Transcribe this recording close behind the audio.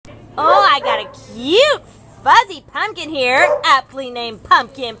cute fuzzy pumpkin here, aptly named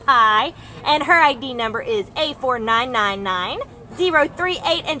Pumpkin Pie, and her ID number is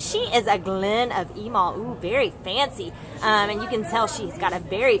A4999038, and she is a Glen of Imall. Ooh, very fancy. And you can tell she's got a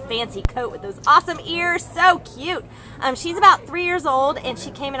very fancy coat with those awesome ears. So cute. She's about 3 years old, and she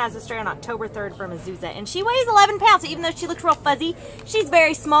came in as a stray on October 3rd from Azusa, and she weighs 11 pounds. So even though she looks real fuzzy, she's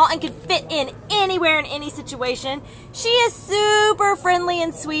very small and can fit in anywhere in any situation. She is super friendly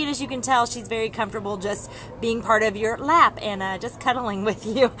and sweet. As you can tell, she's very comfortable just being part of your lap and just cuddling with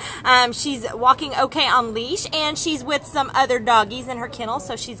you. She's walking okay on leash, and she's with some other doggies in her kennel,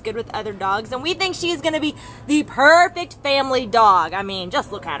 so she's good with other dogs, and we think she is going to be the perfect family dog. I mean,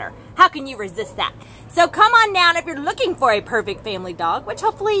 just look at her. How can you resist that? So come on down if you're looking for a perfect family dog, which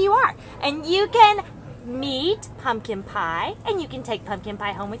hopefully you are, and you can meet Pumpkin Pie, and you can take Pumpkin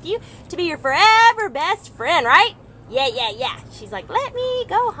Pie home with you to be your forever best friend, right? Yeah. She's like, let me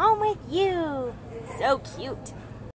go home with you. So cute.